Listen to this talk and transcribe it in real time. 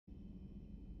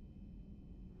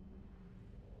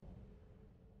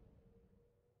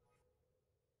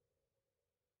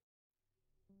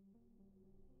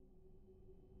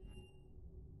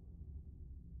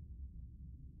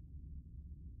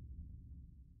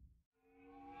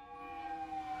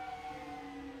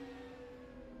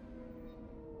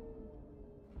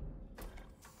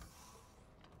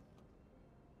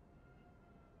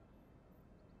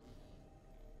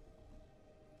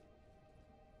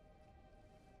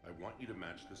want you to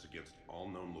match this against all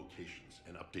known locations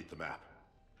and update the map.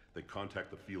 Then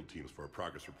contact the field teams for a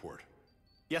progress report.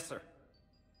 Yes, sir.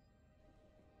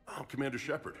 Oh, Commander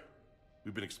Shepard.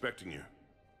 We've been expecting you.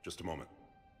 Just a moment.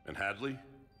 And Hadley?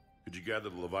 Could you gather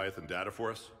the Leviathan data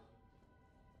for us?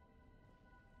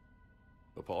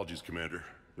 Apologies, Commander.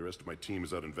 The rest of my team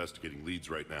is out investigating leads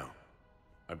right now.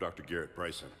 I'm Dr.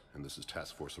 Bryson, and this is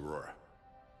Task Force Aurora.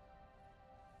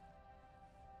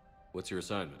 What's your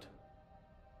assignment?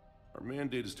 Our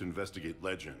mandate is to investigate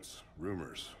legends,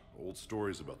 rumors, old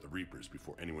stories about the Reapers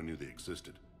before anyone knew they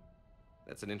existed.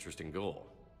 That's an interesting goal,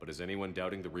 but is anyone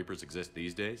doubting the Reapers exist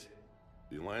these days?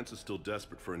 The Alliance is still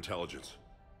desperate for intelligence.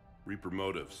 Reaper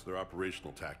motives, their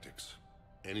operational tactics.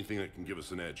 Anything that can give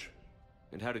us an edge.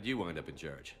 And how did you wind up in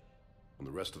charge? When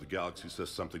the rest of the galaxy says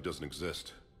something doesn't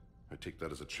exist, I take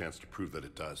that as a chance to prove that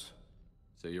it does.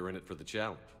 So you're in it for the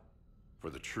challenge? For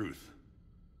the truth.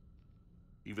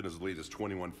 Even as late as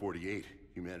 2148,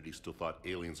 humanity still thought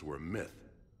aliens were a myth.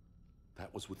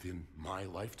 That was within my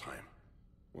lifetime.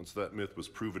 Once that myth was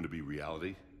proven to be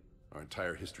reality, our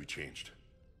entire history changed.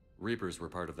 Reapers were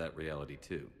part of that reality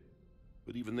too.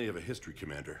 But even they have a history,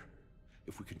 Commander.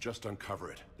 If we can just uncover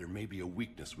it, there may be a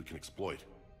weakness we can exploit.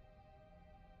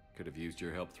 Could have used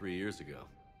your help 3 years ago.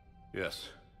 Yes.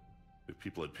 If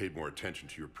people had paid more attention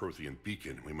to your Prothean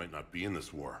beacon, we might not be in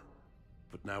this war.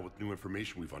 But now with new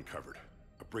information we've uncovered,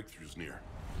 a breakthrough's near.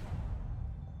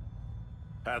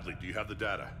 Hadley, do you have the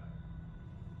data?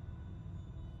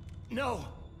 No!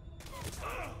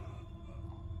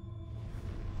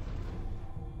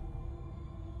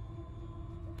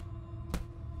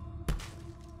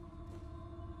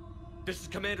 This is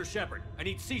Commander Shepard. I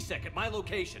need C-Sec at my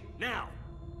location, now!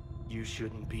 You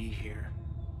shouldn't be here.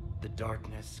 The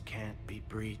darkness can't be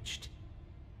breached.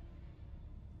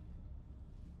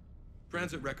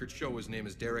 Transit records show his name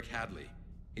is Derek Hadley.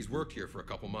 He's worked here for a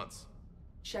couple months.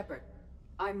 Shepard,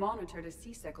 I monitored a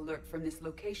C-Sec alert from this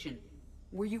location.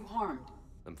 Were you harmed?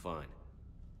 I'm fine.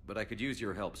 But I could use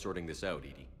your help sorting this out,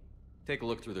 Edie. Take a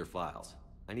look through their files.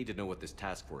 I need to know what this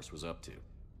task force was up to.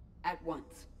 At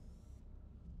once.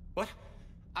 What?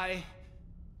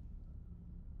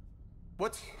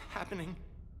 What's happening?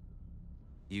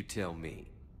 You tell me.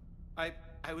 I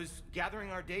was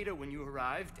gathering our data when you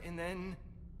arrived, and then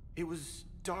it was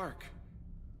dark.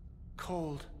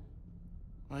 Cold.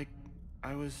 Like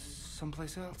I was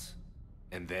someplace else.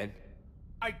 And then?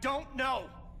 I don't know!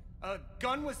 A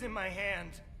gun was in my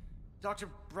hand. Dr.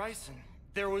 Bryson,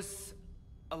 there was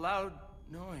a loud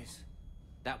noise.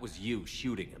 That was you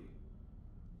shooting him.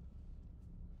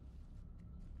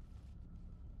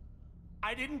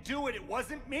 I didn't do it, it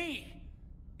wasn't me!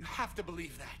 You have to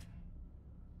believe that.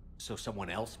 So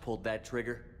someone else pulled that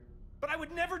trigger? But I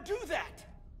would never do that!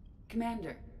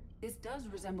 Commander, this does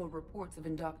resemble reports of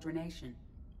indoctrination.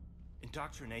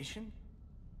 Indoctrination?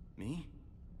 Me?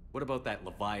 What about that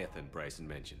Leviathan Bryson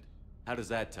mentioned? How does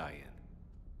that tie in?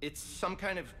 It's some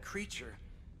kind of creature.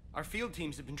 Our field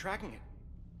teams have been tracking it.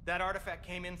 That artifact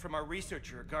came in from our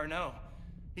researcher, Garneau.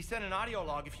 He sent an audio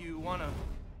log if you wanna...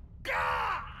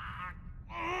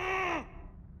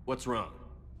 What's wrong?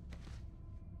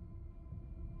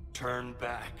 Turn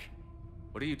back.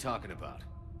 What are you talking about?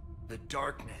 The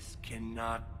darkness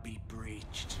cannot be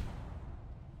breached.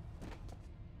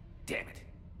 Damn it.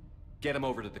 Get him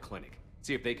over to the clinic.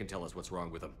 See if they can tell us what's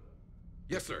wrong with him.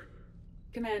 Yes, sir.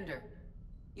 Commander,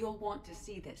 you'll want to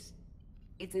see this.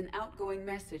 It's an outgoing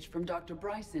message from Dr.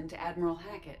 Bryson to Admiral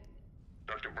Hackett.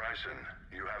 Dr. Bryson,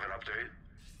 you have an update?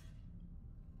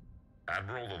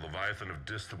 Admiral, the Leviathan of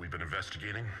Dis that we've been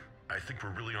investigating, I think we're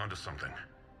really onto something.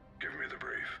 Give me the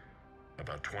brief.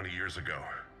 About 20 years ago,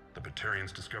 the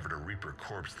Batarians discovered a Reaper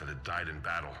corpse that had died in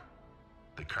battle.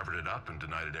 They covered it up and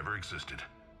denied it ever existed.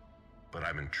 But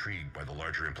I'm intrigued by the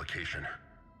larger implication.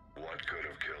 What could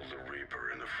have killed the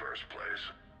Reaper in the first place?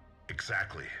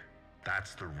 Exactly.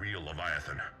 That's the real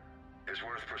Leviathan. It's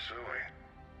worth pursuing.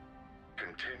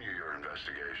 Continue your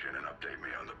investigation and update me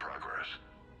on the progress.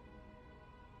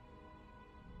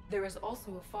 There is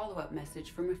also a follow-up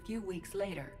message from a few weeks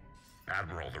later.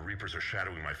 Admiral, the Reapers are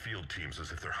shadowing my field teams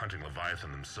as if they're hunting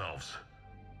Leviathan themselves.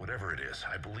 Whatever it is,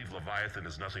 I believe Leviathan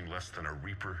is nothing less than a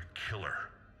Reaper killer.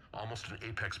 Almost an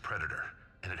apex predator,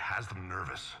 and it has them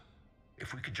nervous.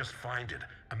 If we could just find it,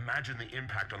 imagine the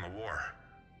impact on the war.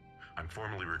 I'm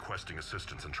formally requesting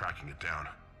assistance in tracking it down.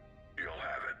 You'll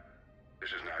have it. This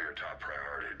is now your top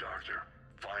priority, Doctor.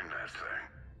 Find that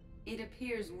thing. It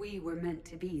appears we were meant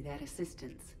to be that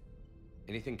assistance.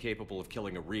 Anything capable of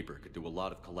killing a Reaper could do a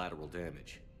lot of collateral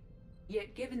damage.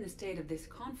 Yet given the state of this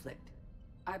conflict,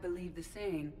 I believe the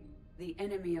saying, "The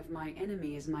enemy of my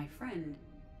enemy is my friend,"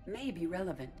 may be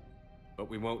relevant. But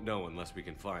we won't know unless we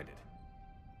can find it.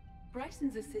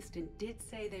 Bryson's assistant did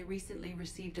say they recently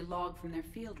received a log from their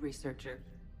field researcher.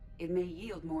 It may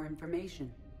yield more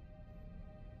information.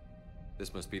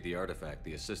 This must be the artifact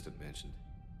the assistant mentioned.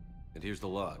 And here's the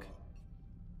log.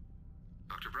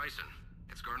 Dr. Bryson,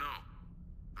 it's Garneau.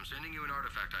 I'm sending you an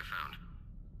artifact I found.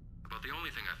 About the only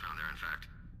thing I found there, in fact.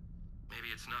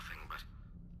 Maybe it's nothing, but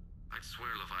I'd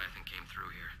swear Leviathan came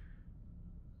through here.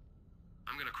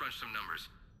 I'm gonna crunch some numbers.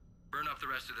 Burn up the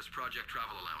rest of this project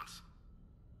travel allowance.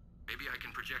 Maybe I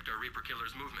can project our Reaper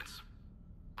Killer's movements.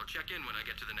 I'll check in when I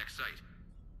get to the next site.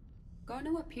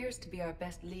 Garneau appears to be our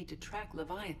best lead to track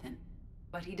Leviathan,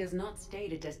 but he does not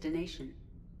state a destination.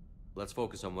 Let's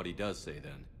focus on what he does say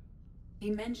then.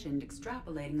 He mentioned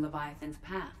extrapolating Leviathan's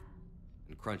path.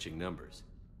 And crunching numbers.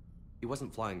 He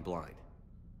wasn't flying blind.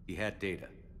 He had data.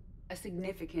 A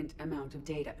significant amount of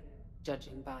data,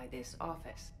 judging by this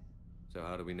office. So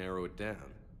how do we narrow it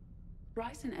down?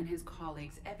 Bryson and his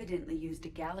colleagues evidently used a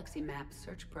galaxy map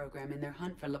search program in their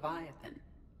hunt for Leviathan.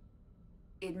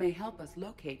 It may help us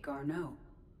locate Garneau.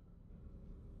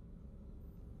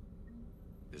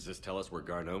 Does this tell us where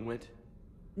Garneau went?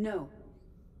 No,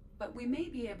 but we may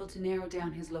be able to narrow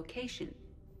down his location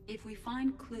if we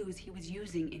find clues he was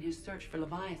using in his search for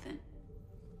Leviathan.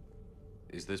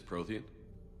 Is this Prothean?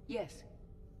 Yes.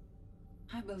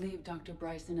 I believe Dr.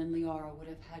 Bryson and Liara would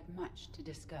have had much to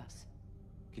discuss.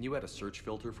 Can you add a search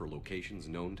filter for locations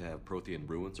known to have Prothean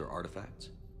ruins or artifacts?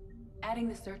 Adding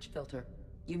the search filter,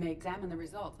 you may examine the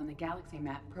results on the Galaxy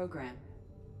Map program.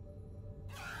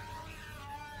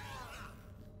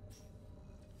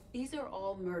 These are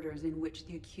all murders in which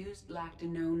the accused lacked a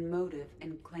known motive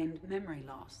and claimed memory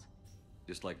loss.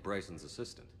 Just like Bryson's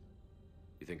assistant.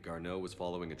 You think Garneau was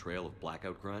following a trail of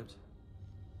blackout crimes?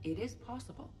 It is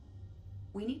possible.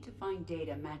 We need to find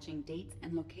data matching dates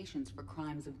and locations for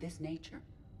crimes of this nature.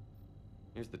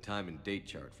 Here's the time and date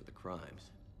chart for the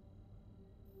crimes.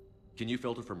 Can you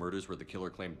filter for murders where the killer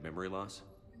claimed memory loss?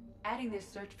 Adding this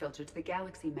search filter to the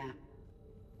Galaxy Map.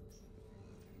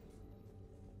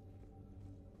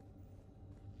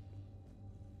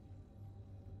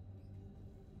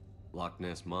 Loch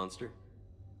Ness Monster?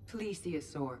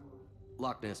 Plesiosaur.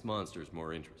 Loch Ness Monster is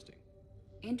more interesting.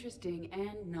 Interesting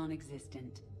and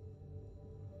non-existent.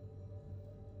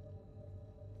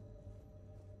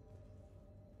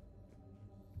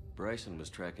 Bryson was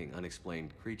tracking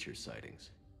unexplained creature sightings.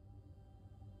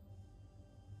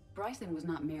 Bryson was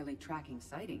not merely tracking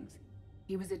sightings.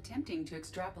 He was attempting to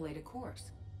extrapolate a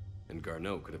course. And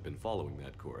Garneau could have been following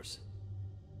that course.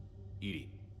 EDI,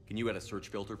 can you add a search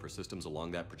filter for systems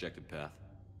along that projected path?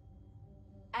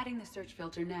 Adding the search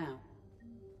filter now.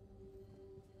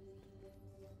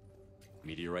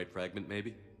 Meteorite fragment,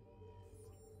 maybe?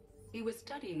 He was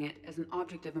studying it as an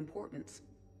object of importance.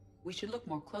 We should look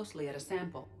more closely at a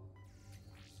sample.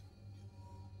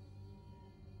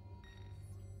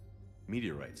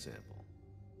 Meteorite sample.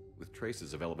 With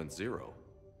traces of element 0.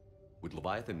 Would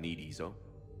Leviathan need EZO?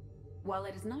 While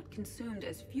it is not consumed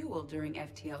as fuel during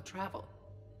FTL travel,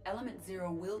 element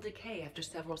 0 will decay after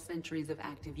several centuries of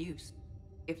active use.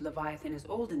 If Leviathan is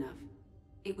old enough,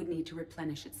 it would need to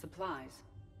replenish its supplies.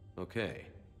 Okay.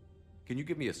 Can you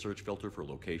give me a search filter for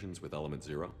locations with element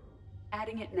 0?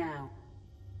 Adding it now.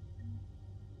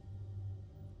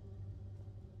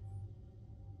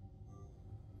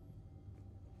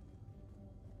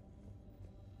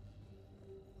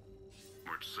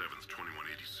 March 7th,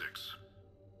 2186.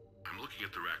 I'm looking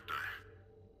at the Rachni.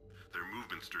 Their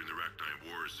movements during the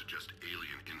Rachni Wars suggest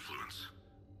alien influence.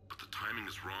 But the timing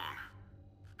is wrong.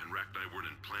 And Rachni weren't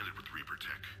implanted with Reaper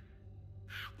tech.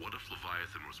 What if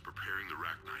Leviathan was preparing the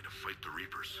Rachni to fight the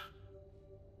Reapers?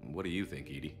 What do you think,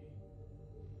 EDI?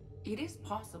 It is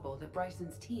possible that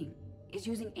Bryson's team is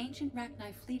using ancient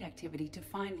Rachni fleet activity to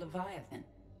find Leviathan.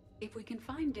 If we can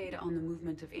find data on the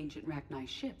movement of ancient Rachni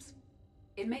ships,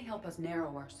 it may help us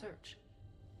narrow our search.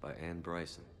 By Anne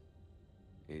Bryson.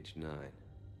 Age 9.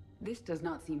 This does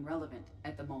not seem relevant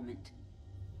at the moment.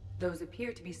 Those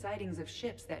appear to be sightings of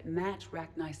ships that match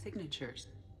Rachni signatures.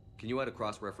 Can you add a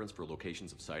cross-reference for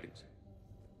locations of sightings?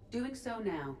 Doing so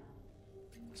now.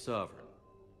 Sovereign.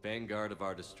 Vanguard of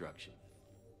our destruction.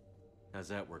 How's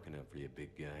that working out for you,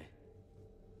 big guy?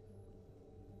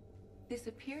 This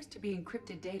appears to be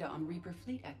encrypted data on Reaper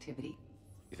fleet activity.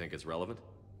 You think it's relevant?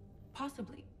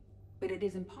 Possibly. But it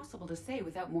is impossible to say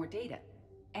without more data.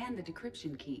 And the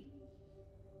decryption key.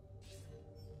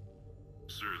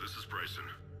 Sir, this is Bryson.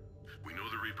 We know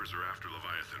the Reapers are after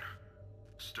Leviathan.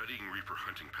 Studying Reaper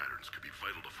hunting patterns could be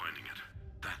vital to finding it.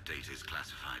 That data is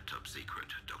classified top secret,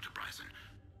 Dr. Bryson.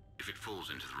 If it falls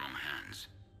into the wrong hands...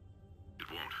 It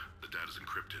won't. The data's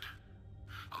encrypted.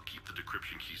 I'll keep the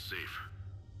decryption key safe.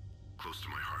 Close to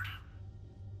my heart.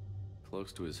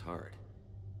 Close to his heart.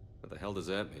 What the hell does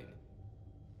that mean?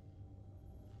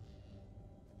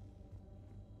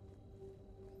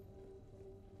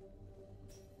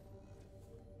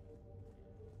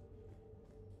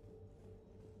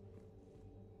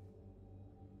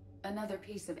 Another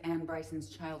piece of Anne Bryson's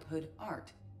childhood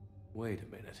art. Wait a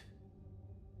minute.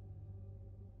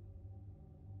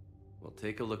 Well,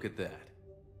 take a look at that.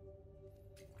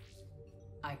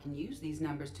 I can use these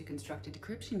numbers to construct a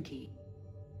decryption key.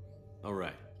 All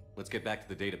right, let's get back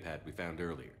to the datapad we found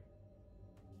earlier.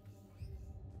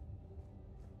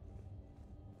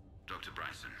 Dr.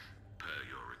 Bryson, per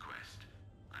your request,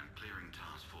 I'm clearing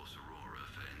Task Force Aurora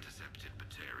for intercepted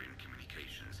Batarian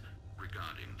communications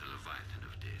regarding the Leviathan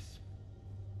of Dis.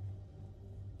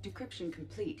 Decryption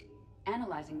complete.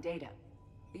 Analyzing data.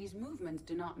 These movements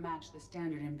do not match the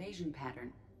standard invasion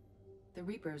pattern. The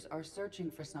Reapers are searching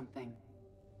for something.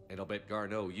 And I'll bet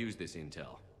Garneau used this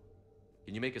intel.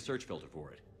 Can you make a search filter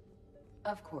for it?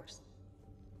 Of course.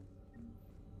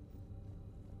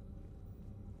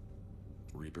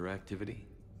 Reaper activity?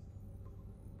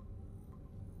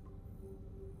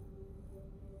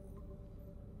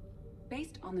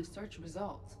 Based on the search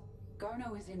results,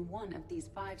 Garneau is in one of these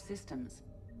 5 systems.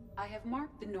 I have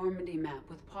marked the Normandy map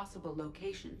with possible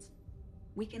locations.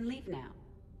 We can leave now,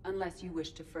 unless you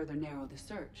wish to further narrow the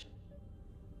search.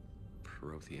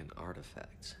 Prothean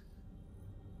artifacts.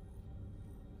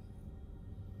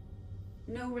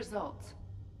 No results.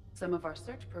 Some of our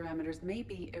search parameters may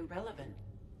be irrelevant.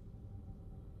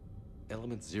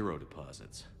 Element 0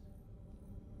 deposits.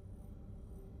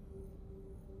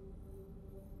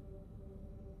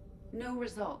 No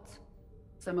results.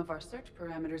 Some of our search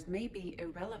parameters may be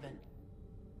irrelevant.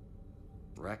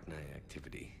 Rachni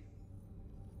activity.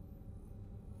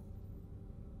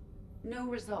 No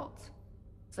results.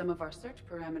 Some of our search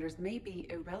parameters may be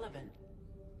irrelevant.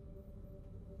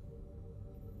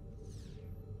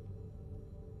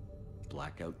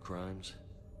 Blackout crimes?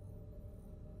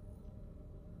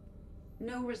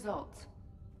 No results.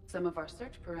 Some of our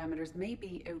search parameters may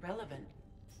be irrelevant.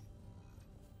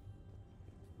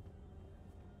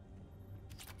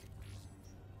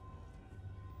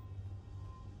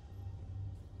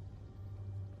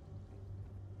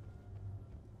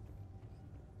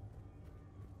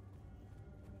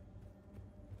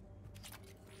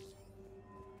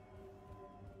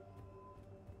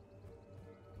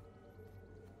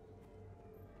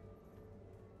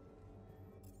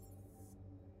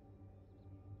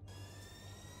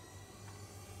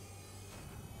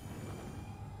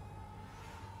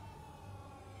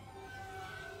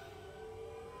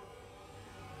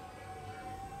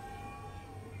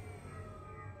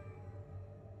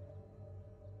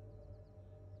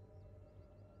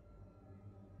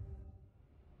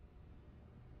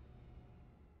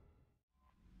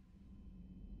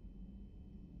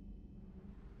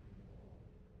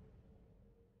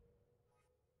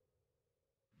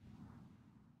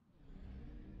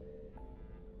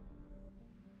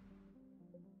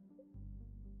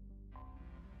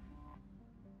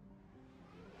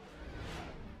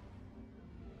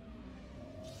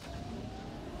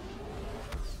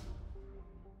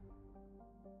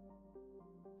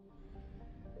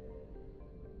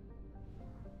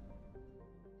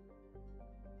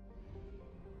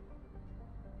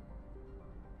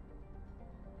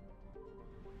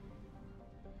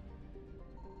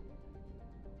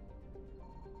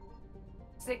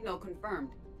 Signal confirmed.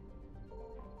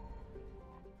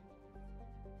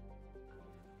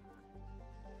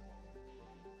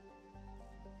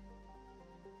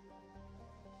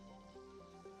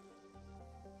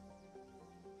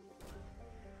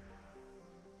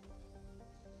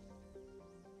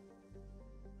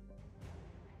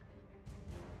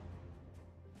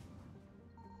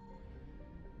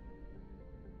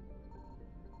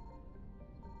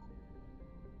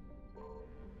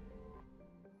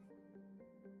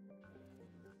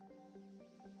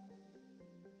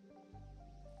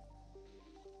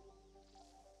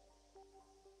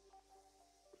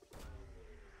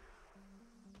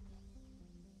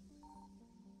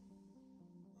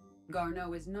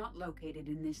 Garneau is not located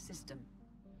in this system.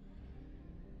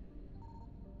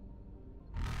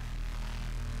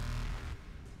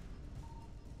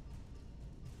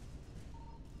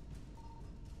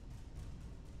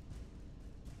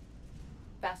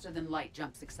 Faster than light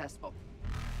jump successful.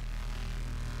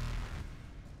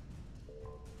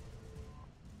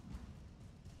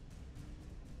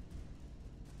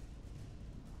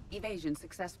 Evasion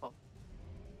successful.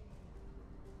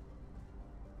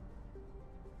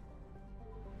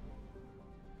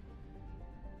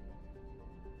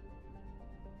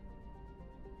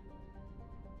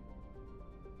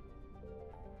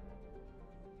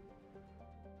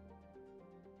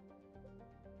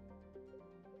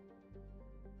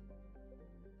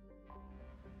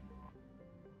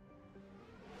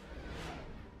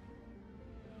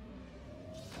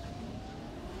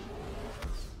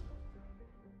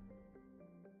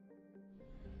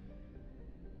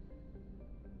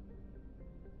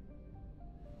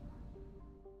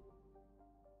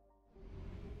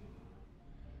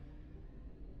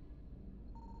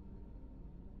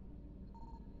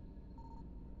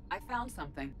 found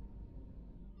something.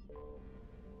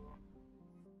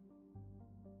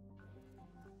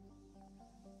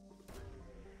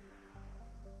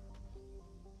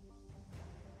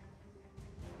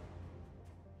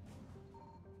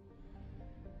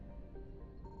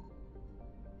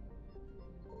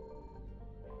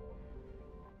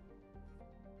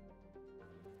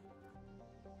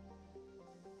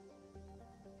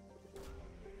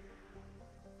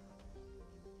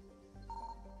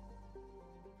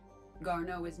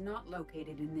 Garneau is not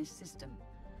located in this system.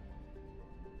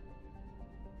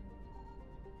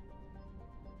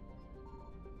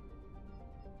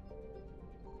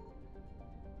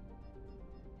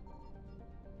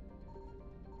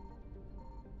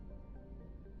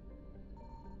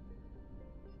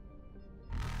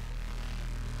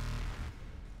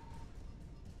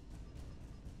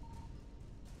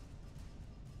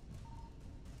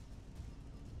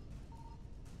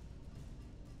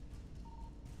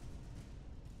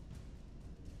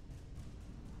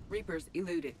 Reapers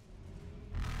eluded.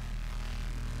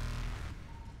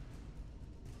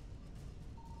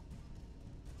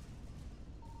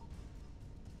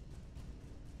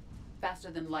 Faster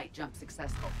than light jump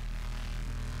successful.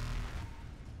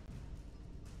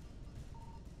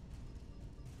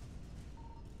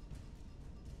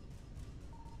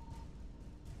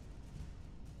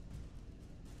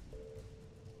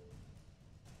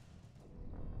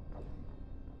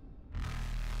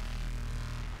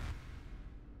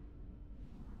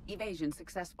 Evasion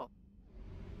successful.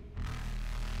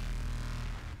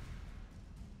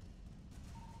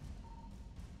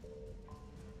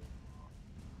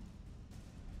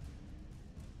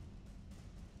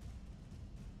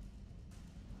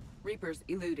 Reapers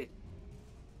eluded.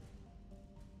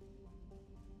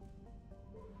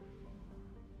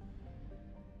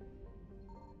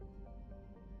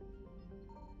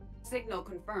 Signal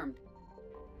confirmed.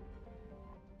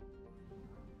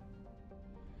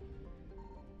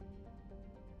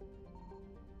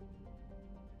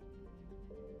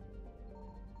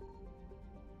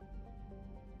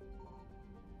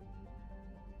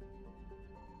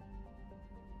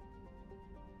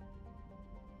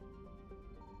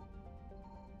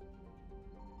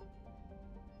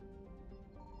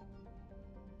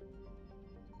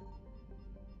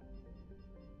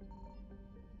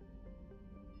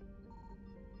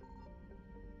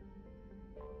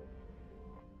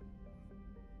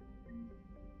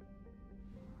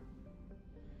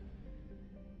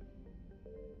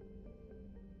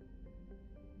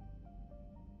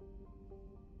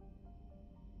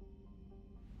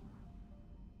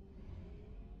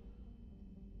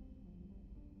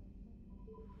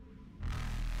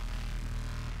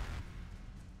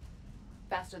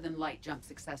 Faster than light jump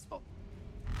successful.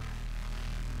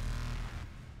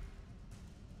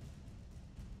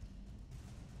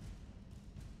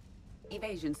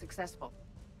 Evasion successful.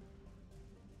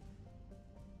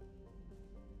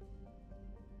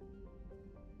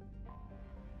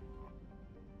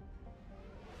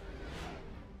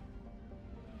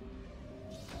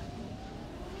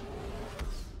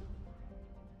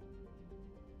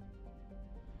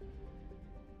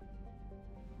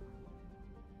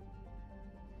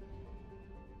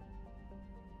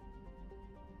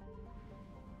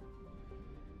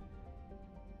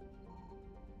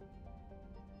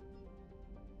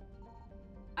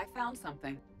 I found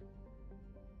something.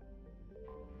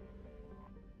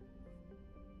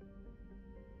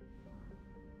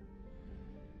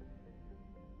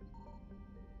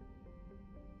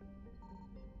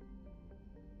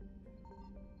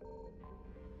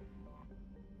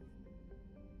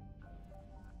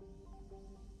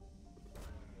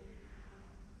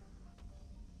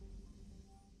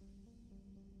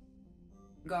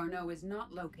 Garneau is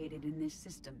not located in this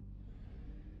system.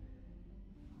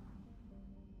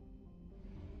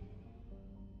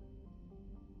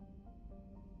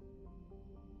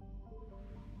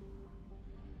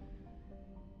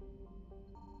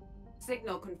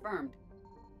 Signal confirmed.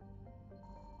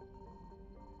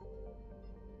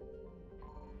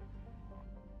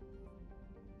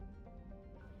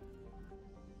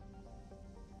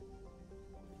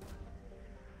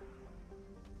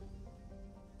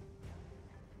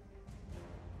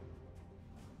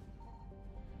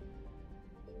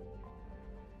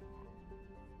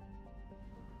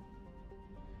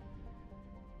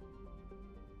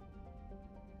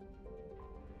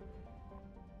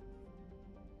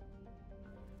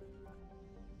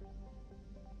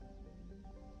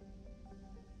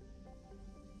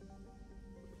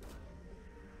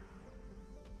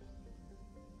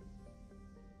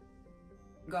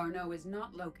 Garneau is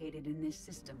not located in this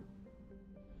system.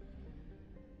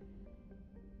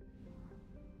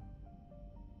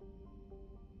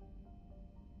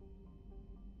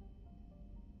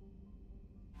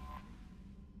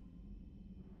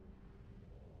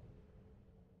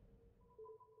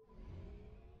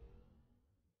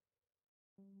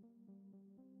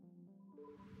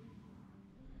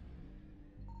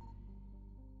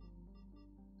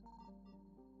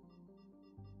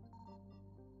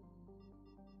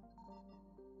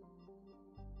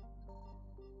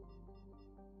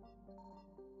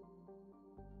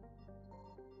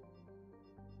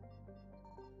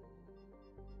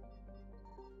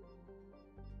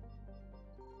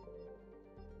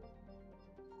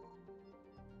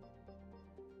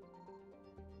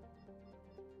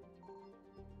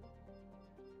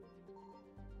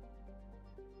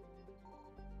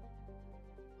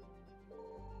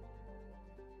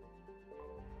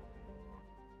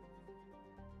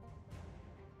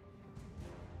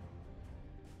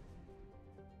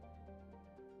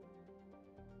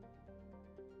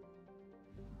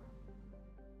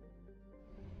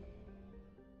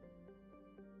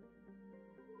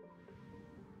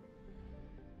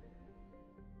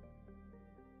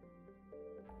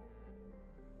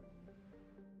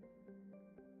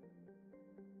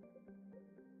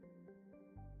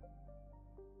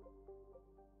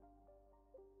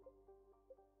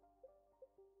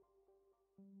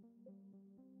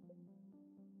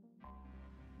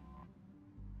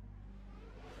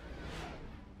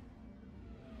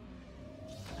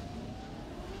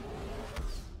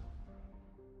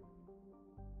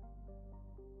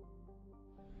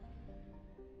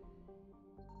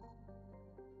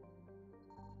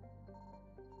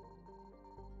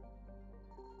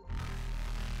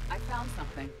 found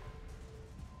something.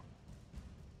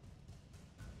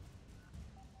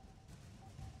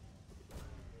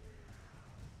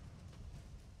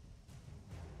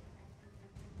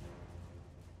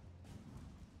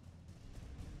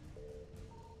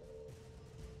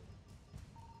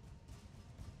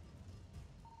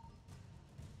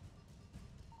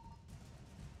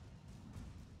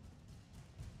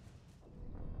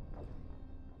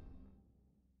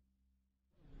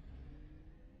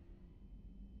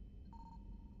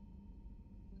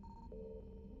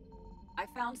 I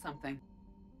found something.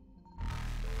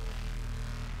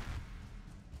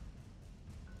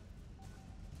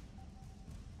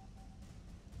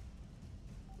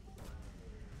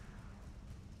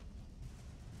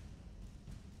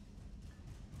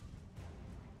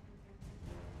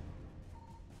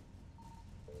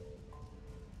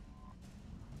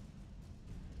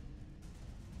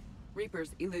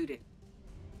 Reapers eluded.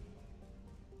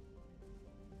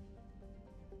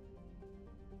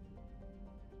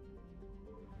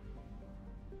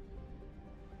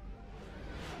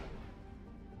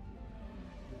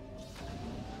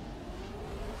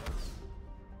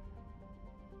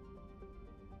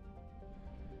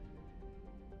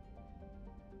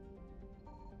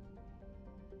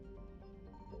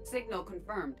 Signal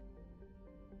confirmed.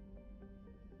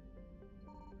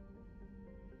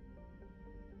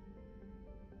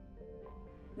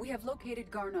 We have located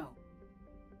Garneau.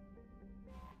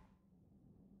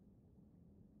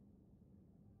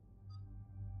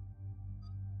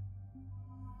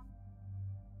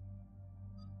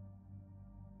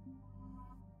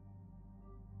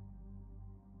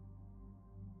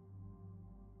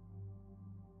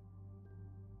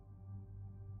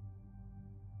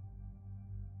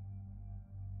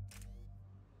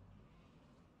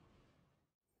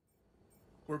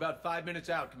 We're about 5 minutes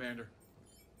out, Commander.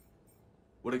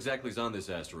 What exactly is on this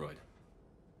asteroid?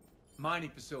 Mining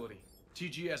facility.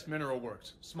 TGS Mineral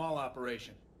Works. Small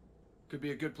operation. Could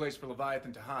be a good place for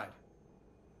Leviathan to hide.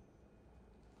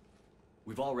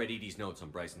 We've all read Edie's notes on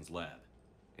Bryson's lab.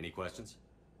 Any questions?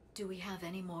 Do we have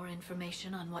any more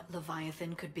information on what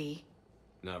Leviathan could be?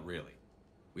 Not really.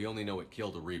 We only know it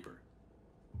killed a Reaper.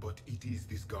 But it is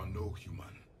this Garneau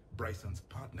human, Bryson's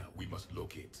partner, we must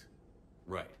locate.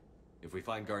 Right. If we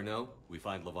find Garneau, we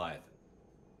find Leviathan.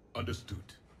 Understood.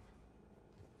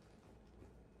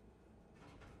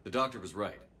 The doctor was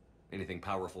right. Anything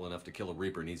powerful enough to kill a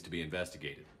Reaper needs to be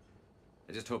investigated.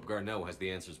 I just hope Garneau has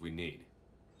the answers we need.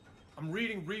 I'm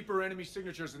reading Reaper enemy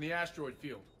signatures in the asteroid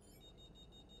field.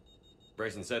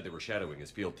 Bryson said they were shadowing his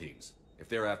field teams. If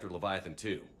they're after Leviathan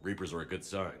too, Reapers are a good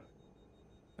sign.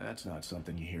 That's not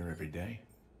something you hear every day.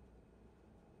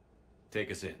 Take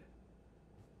us in.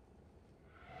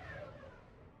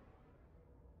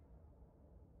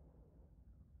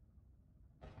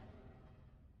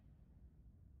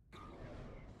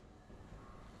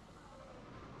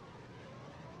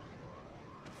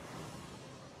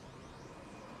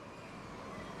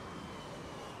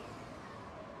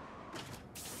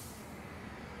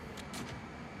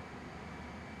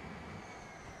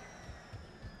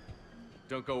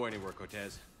 Don't go anywhere,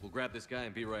 Cortez. We'll grab this guy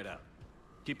and be right out.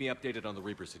 Keep me updated on the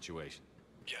Reaper situation.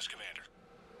 Yes, Commander.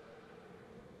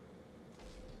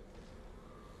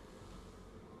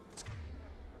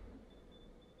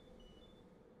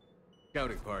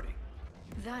 Scouting party.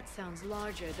 That sounds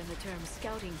larger than the term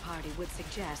scouting party would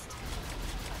suggest.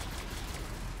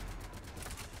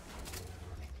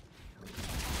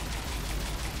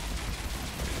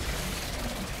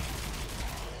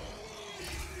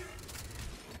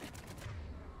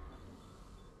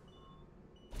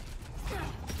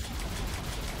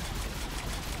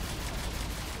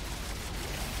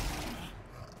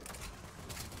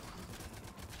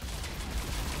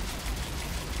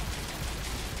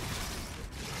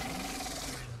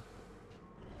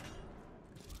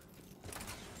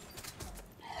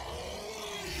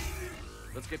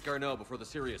 Let's get Garneau before the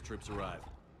Sirius troops arrive.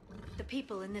 The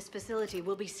people in this facility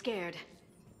will be scared.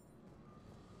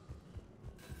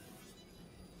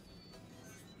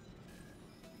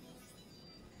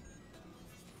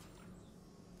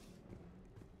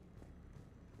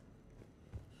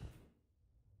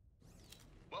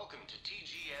 Welcome to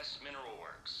TGS Mineral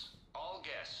Works. All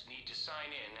guests need to sign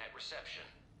in at reception.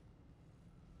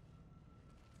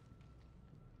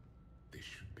 They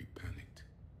should be panicked.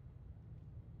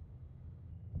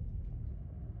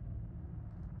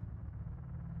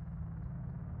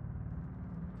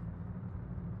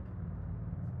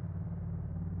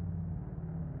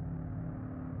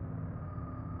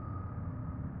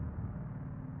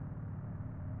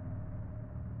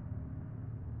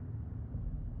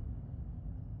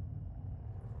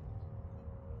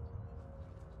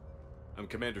 I'm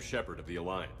Commander Shepard of the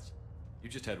Alliance. You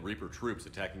just had Reaper troops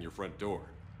attacking your front door.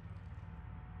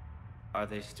 Are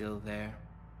they still there?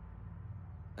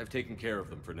 I've taken care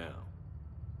of them for now.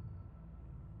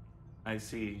 I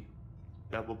see.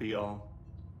 That will be all.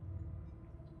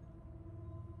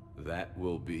 That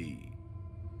will be...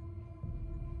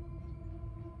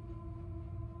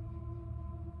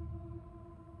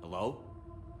 Hello?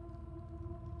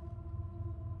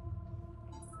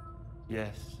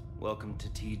 Yes. Welcome to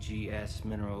TGS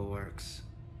Mineral Works.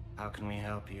 How can we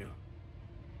help you?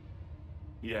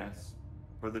 Yes.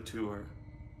 For the tour.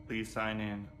 Please sign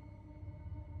in.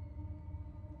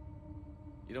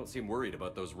 You don't seem worried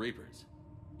about those Reapers.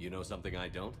 You know something I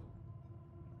don't?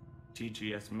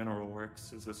 TGS Mineral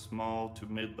Works is a small to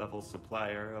mid-level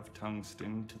supplier of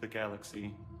tungsten to the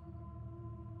galaxy.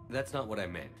 That's not what I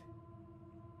meant.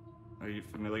 Are you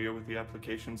familiar with the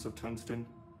applications of tungsten?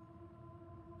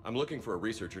 I'm looking for a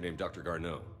researcher named Dr.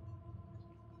 Garneau.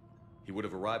 He would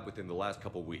have arrived within the last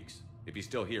couple weeks. If he's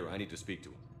still here, I need to speak to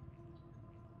him.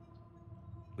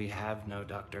 We have no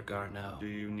Dr. Garneau. Do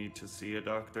you need to see a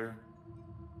doctor?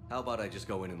 How about I just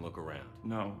go in and look around?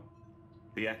 No.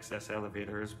 The access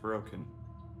elevator is broken.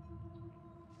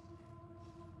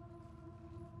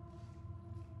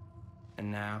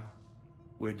 And now,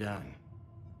 we're done.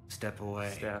 Step away.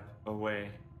 Step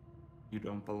away. You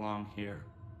don't belong here.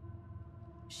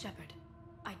 Shepard,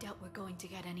 I doubt we're going to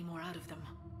get any more out of them.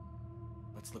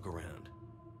 Let's look around.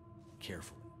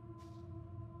 Carefully.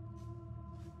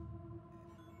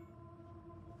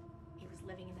 He was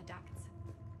living in the ducts.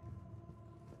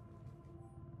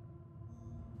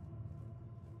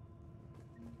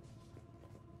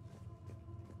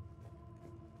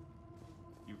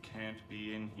 You can't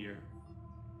be in here.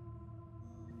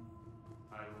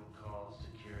 I will call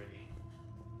security.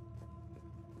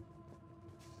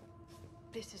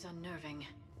 This is unnerving.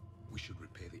 We should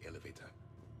repair the elevator.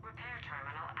 Repair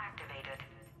terminal activated.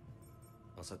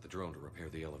 I'll set the drone to repair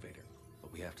the elevator,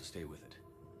 but we have to stay with it.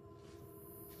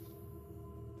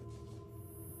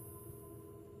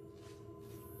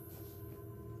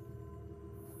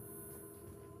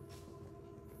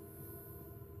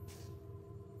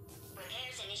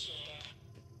 Repairs initiated.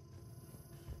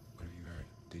 What have you heard?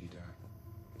 Did he die?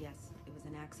 Yes, it was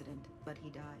an accident, but he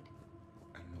died.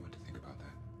 I don't know what to think about that.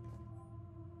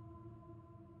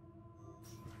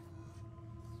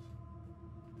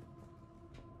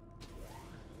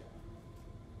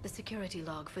 The security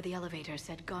log for the elevator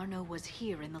said Garneau was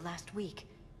here in the last week.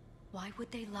 Why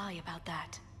would they lie about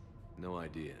that? No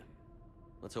idea.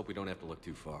 Let's hope we don't have to look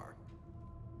too far.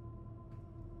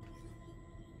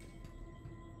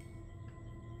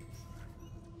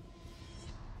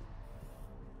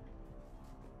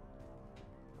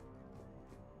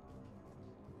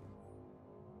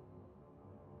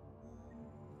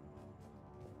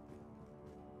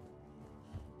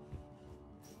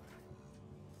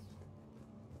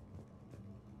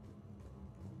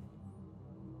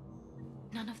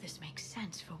 None of this makes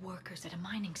sense for workers at a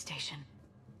mining station.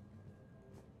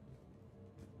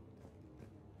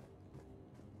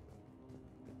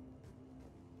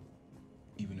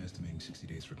 Even estimating 60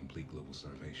 days for complete global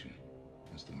starvation.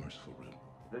 That's the merciful route.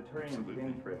 The terrain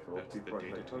pain threshold before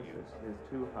psychosis is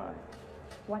too high.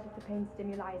 What if the pain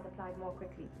stimuli is applied more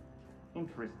quickly?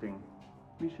 Interesting.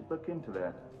 We should look into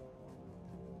that.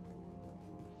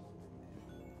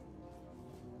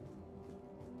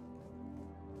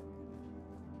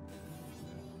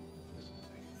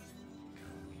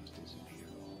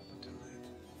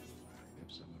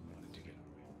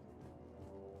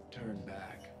 Turn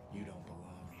back. You don't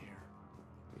belong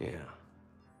here. Yeah,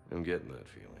 I'm getting that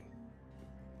feeling.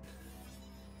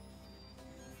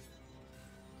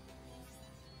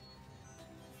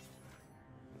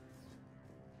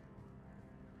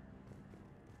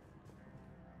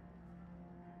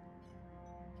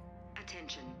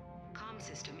 Attention. Comm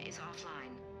system is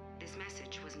offline. This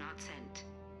message was not sent.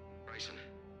 Bryson,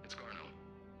 it's Garneau.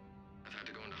 I've had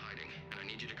to go into hiding, and I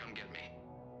need you to come get me.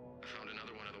 I found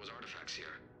another one of those artifacts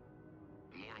here.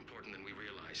 More important than we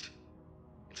realized.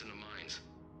 It's in the mines.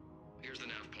 Here's the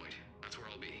nav point. That's where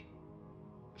I'll be.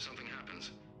 If something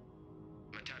happens,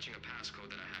 I'm attaching a passcode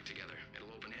that I hacked together.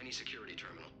 It'll open any security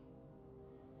terminal.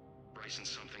 Bryson,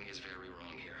 something is very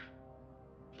wrong here.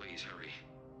 Please hurry.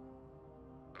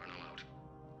 Garneau out.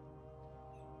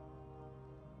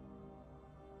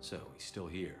 So, he's still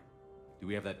here. Do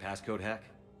we have that passcode hack?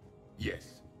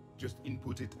 Yes. Just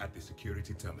input it at the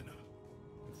security terminal.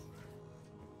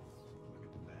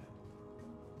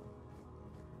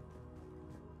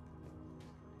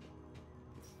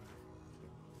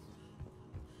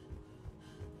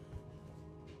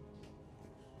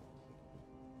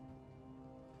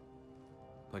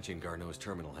 Punch in Garneau's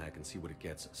terminal hack and see what it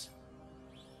gets us.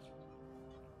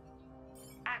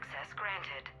 Access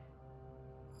granted.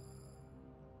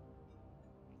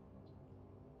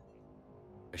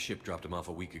 A ship dropped him off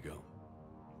a week ago.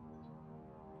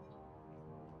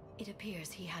 It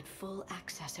appears he had full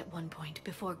access at one point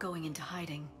before going into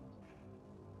hiding.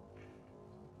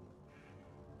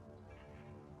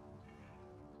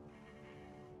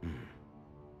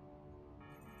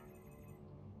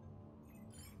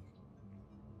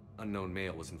 Unknown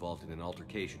male was involved in an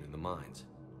altercation in the mines.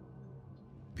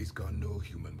 This Garneau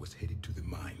human was headed to the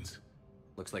mines.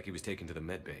 Looks like he was taken to the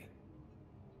medbay.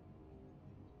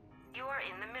 You are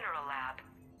in the mineral lab,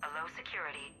 a low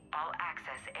security, all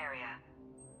access area.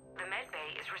 The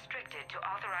medbay is restricted to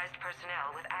authorized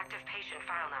personnel with active patient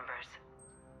file numbers.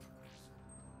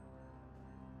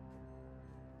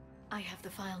 I have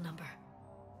the file number.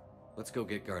 Let's go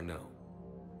get Garneau.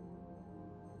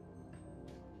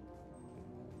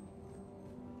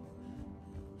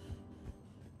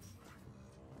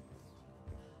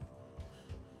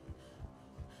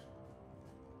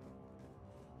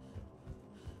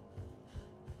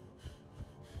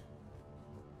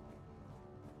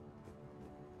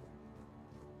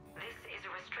 This is a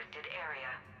restricted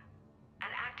area. An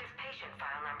active patient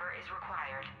file number is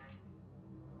required.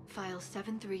 File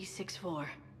 7364.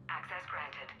 Access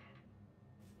granted.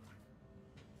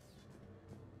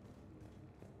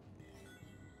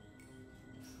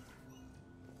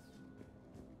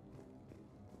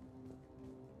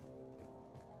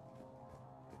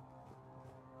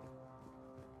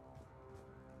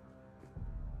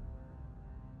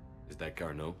 Is that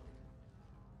Garneau?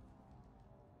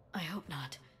 I hope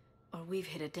not, or we've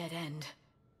hit a dead end.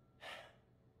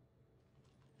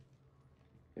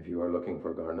 If you are looking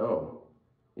for Garneau,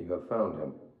 you have found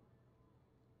him.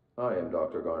 I am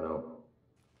Dr. Garneau.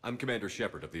 I'm Commander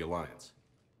Shepard of the Alliance.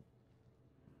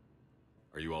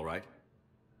 Are you all right?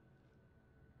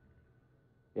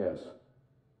 Yes.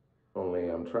 Only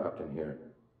I'm trapped in here.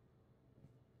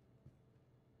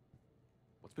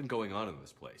 What's been going on in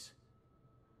this place?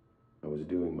 I was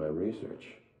doing my research.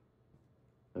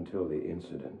 Until the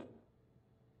incident.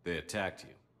 They attacked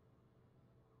you.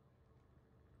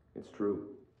 It's true.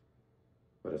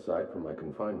 But aside from my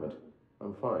confinement,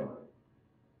 I'm fine.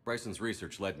 Bryson's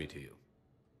research led me to you.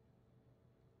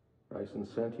 Bryson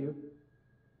sent you?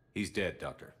 He's dead,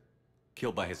 Doctor.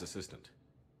 Killed by his assistant.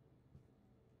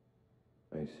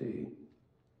 I see.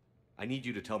 I need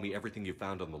you to tell me everything you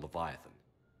found on the Leviathan.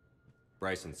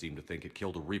 Bryson seemed to think it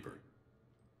killed a Reaper.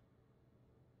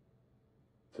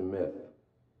 It's a myth.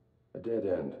 A dead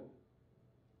end.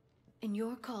 In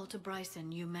your call to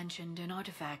Bryson, you mentioned an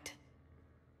artifact.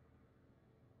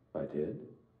 I did?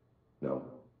 No.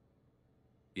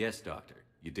 Yes, Doctor,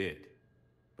 you did.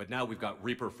 But now we've got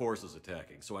Reaper forces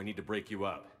attacking, so I need to break you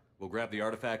up. We'll grab the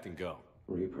artifact and go.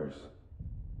 Reapers.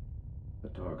 The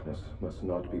darkness must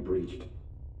not be breached.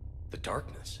 The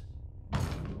darkness?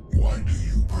 Why do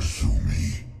you pursue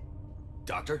me?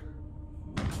 Doctor?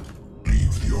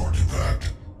 Leave the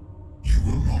artifact. You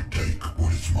will not take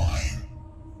what is mine.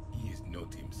 He is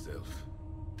not himself.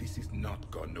 This is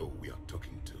not Garneau we are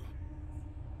talking to.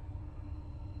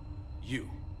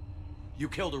 You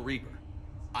killed a Reaper.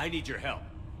 I need your help.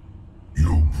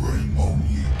 You bring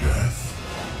only death.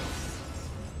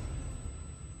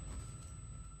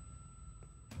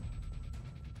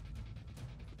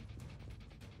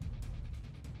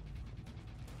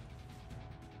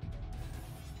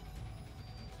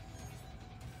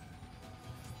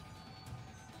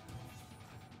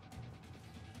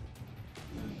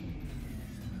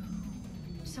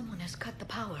 Someone has cut the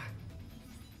power.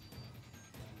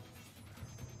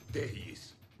 There he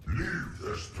is. Leave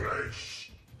this place.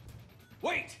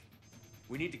 Wait!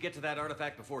 We need to get to that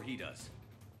artifact before he does.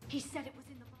 He said it was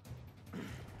in the...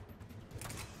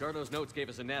 Garneau's notes gave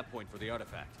us a nav point for the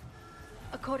artifact.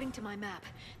 According to my map,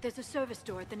 there's a service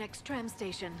door at the next tram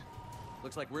station.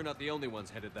 Looks like we're not the only ones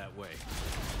headed that way.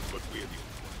 But we're the only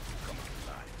ones to come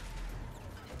alive.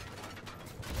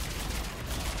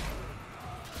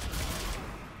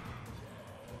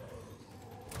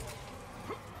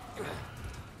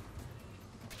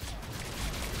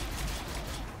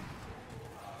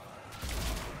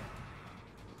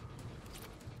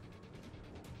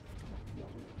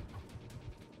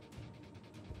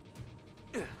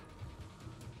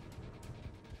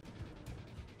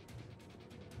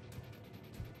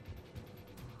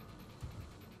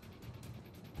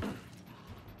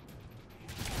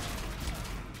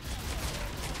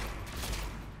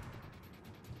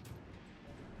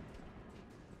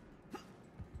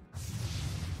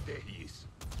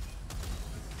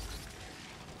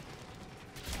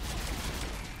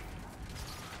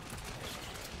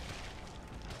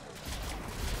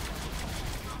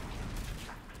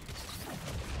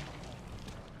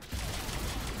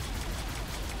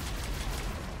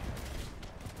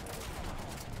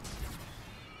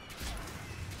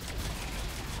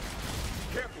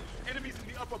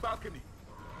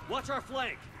 Watch our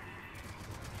flank!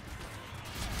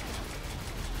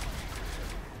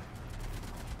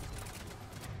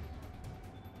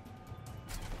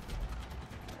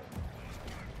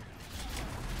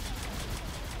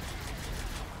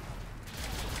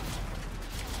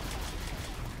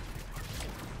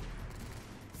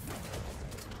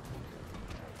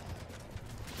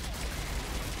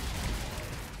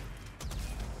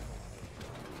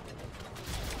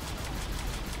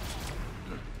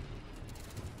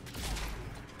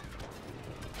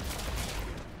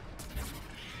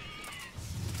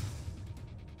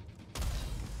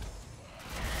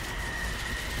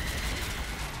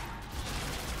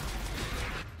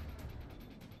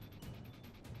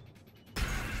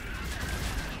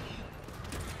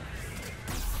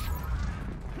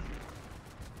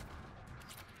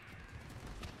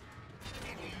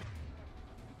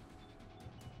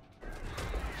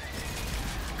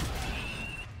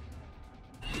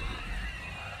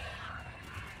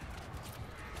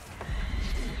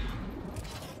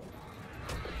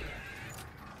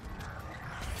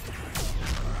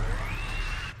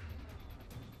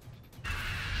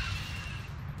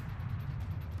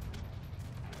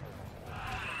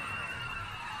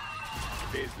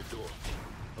 There's the door.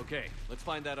 Okay, let's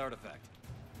find that artifact.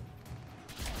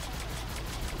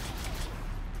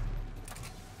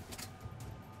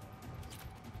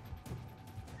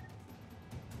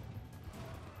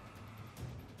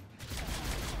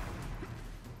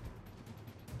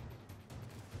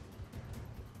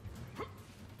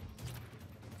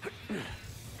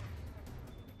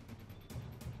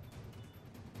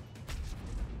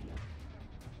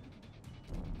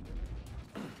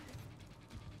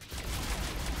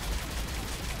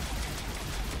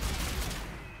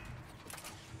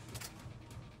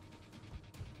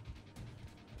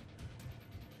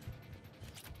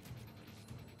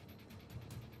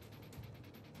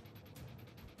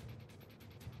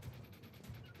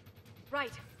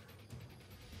 Right.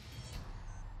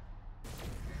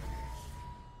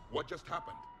 What just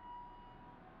happened?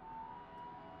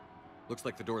 Looks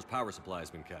like the door's power supply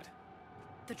has been cut.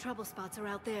 The trouble spots are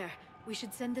out there. We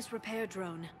should send this repair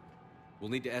drone. We'll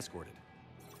need to escort it.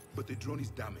 But the drone is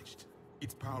damaged.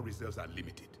 Its power reserves are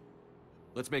limited.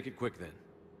 Let's make it quick then.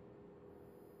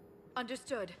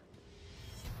 Understood.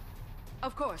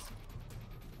 Of course.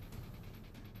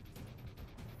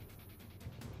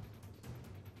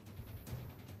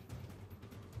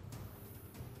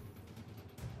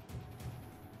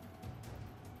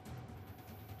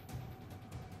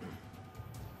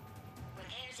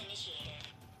 Repairs initiated.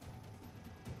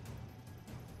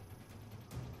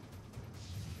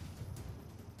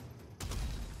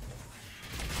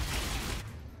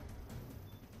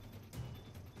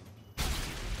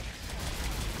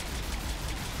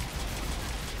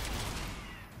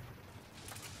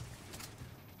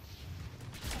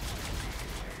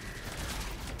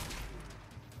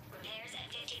 Repairs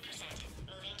at 50%.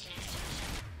 Moving to next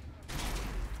station.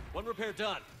 One repair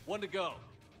done. One to go.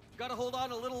 Gotta hold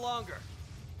on a little longer.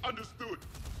 Understood.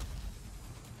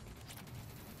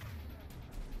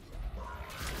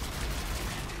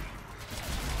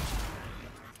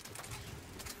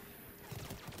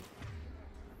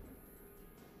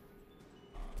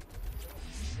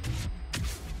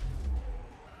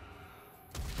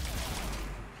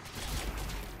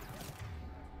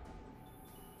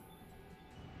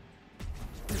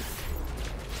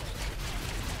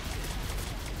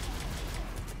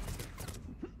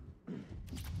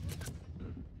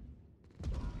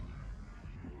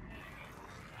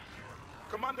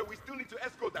 Commander, we still need to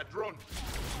escort that drone.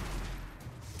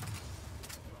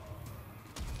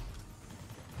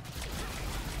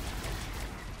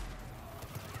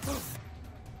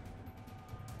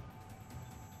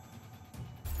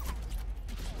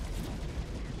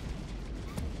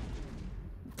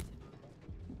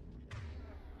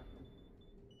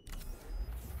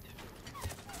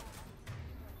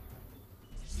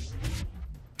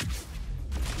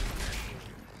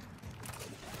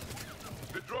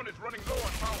 The drone is running low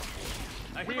on power.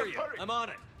 I We hear must you. hurry. I'm on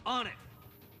it. On it.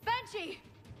 Banshee!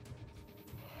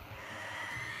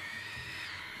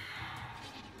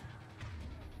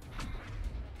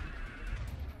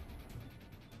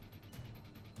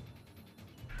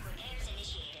 Repairs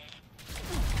initiated.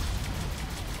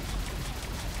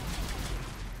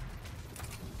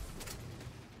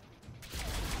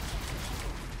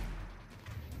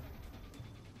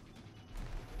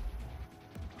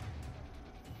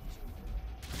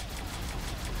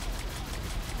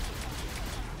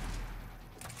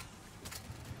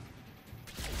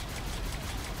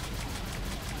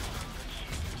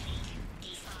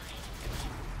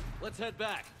 Let's head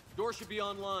back. Door should be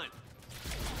online.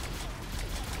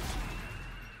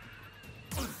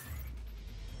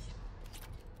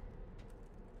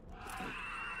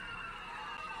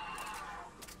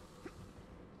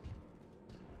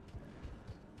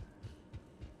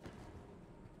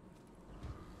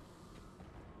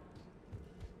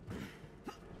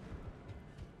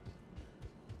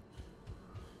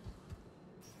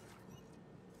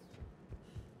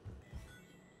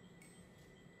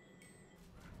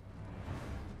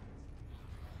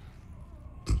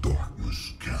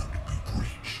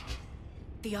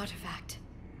 The artifact.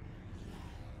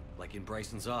 Like in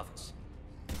Bryson's office.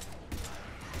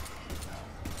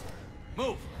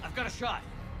 Move! I've got a shot!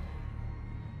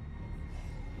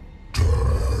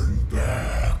 Turn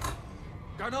back!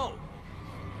 Garneau!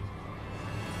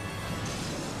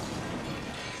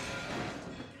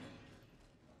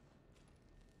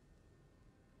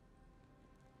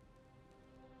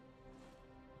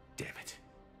 Damn it.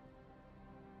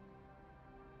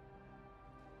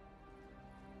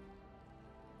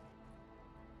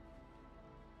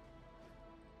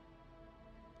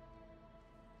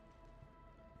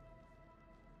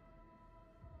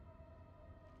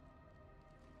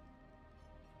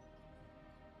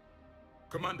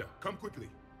 Commander, come quickly.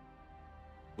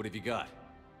 What have you got?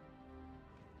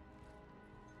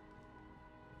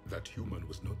 That human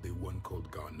was not the one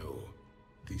called Garneau.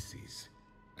 This is.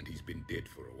 And he's been dead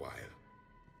for a while.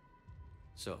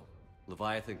 So,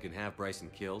 Leviathan can have Bryson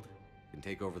killed, can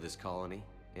take over this colony,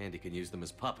 and he can use them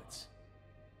as puppets.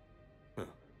 Huh.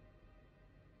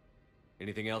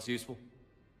 Anything else useful?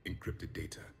 Encrypted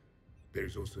data. There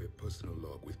is also a personal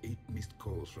log with 8 missed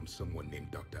calls from someone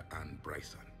named Dr. Ann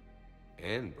Bryson.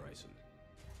 Ann Bryson?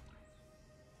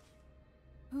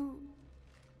 Who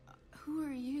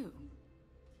are you?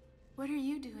 What are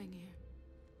you doing here?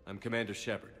 I'm Commander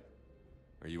Shepard.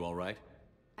 Are you all right?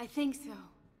 I think so.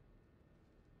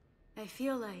 I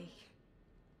feel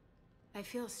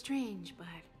strange, but...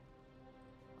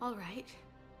 all right.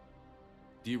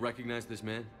 Do you recognize this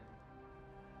man?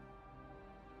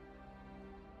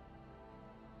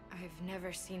 I've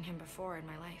never seen him before in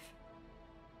my life.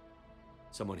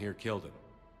 Someone here killed him.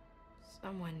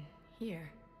 Someone here?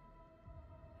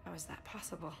 How is that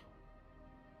possible?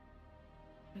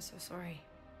 I'm so sorry.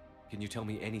 Can you tell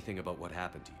me anything about what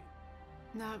happened to you?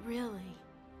 Not really.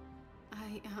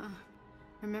 I,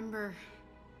 remember...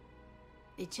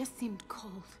 it just seemed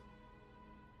cold.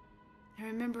 I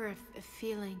remember a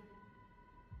feeling...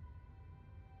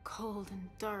 cold and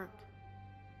dark.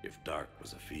 If dark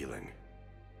was a feeling,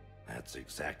 that's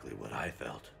exactly what I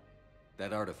felt.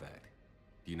 That artifact,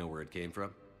 do you know where it came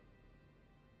from?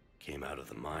 Came out of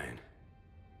the mine.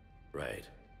 Right.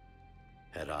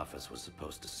 Head office was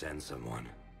supposed to send someone.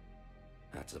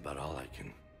 That's about all I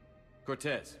can...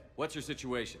 Cortez, what's your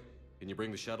situation? Can you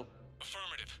bring the shuttle?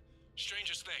 Affirmative.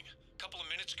 Strangest thing. A couple of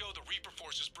minutes ago, the Reaper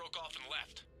forces broke off and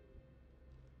left.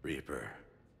 Reaper.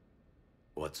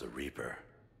 What's a Reaper?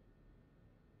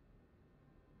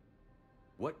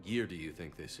 What year do you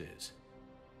think this is?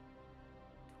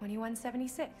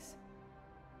 2176.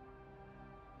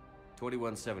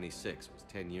 2176 was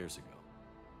 10 years ago.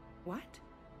 What?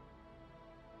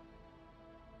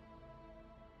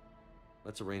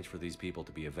 Let's arrange for these people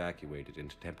to be evacuated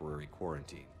into temporary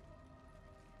quarantine.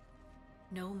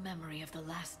 No memory of the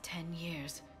last 10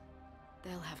 years.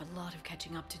 They'll have a lot of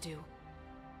catching up to do.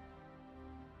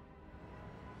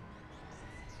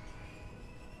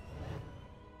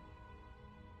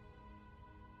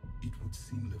 It would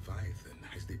seem Leviathan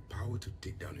has the power to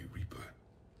take down a Reaper,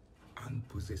 and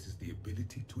possesses the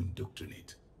ability to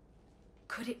indoctrinate.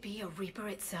 Could it be a Reaper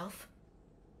itself?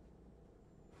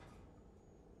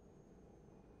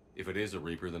 If it is a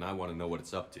Reaper, then I want to know what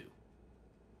it's up to.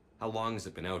 How long has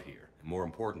it been out here? And more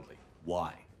importantly,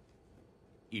 why?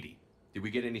 Edie, did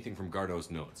we get anything from Garneau's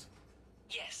notes?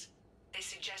 Yes. They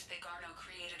suggest that Garneau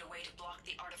created a way to block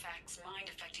the artifact's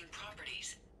mind-affecting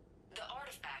properties. The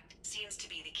artifact seems to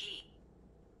be the key.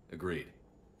 Agreed.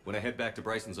 When I head back to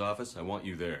Bryson's office, I want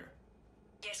you there.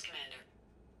 Yes, Commander.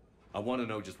 I want to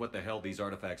know just what the hell these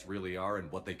artifacts really are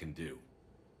and what they can do.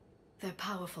 They're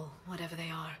powerful, whatever they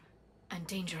are. And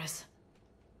dangerous.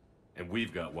 And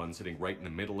we've got one sitting right in the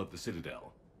middle of the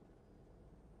Citadel.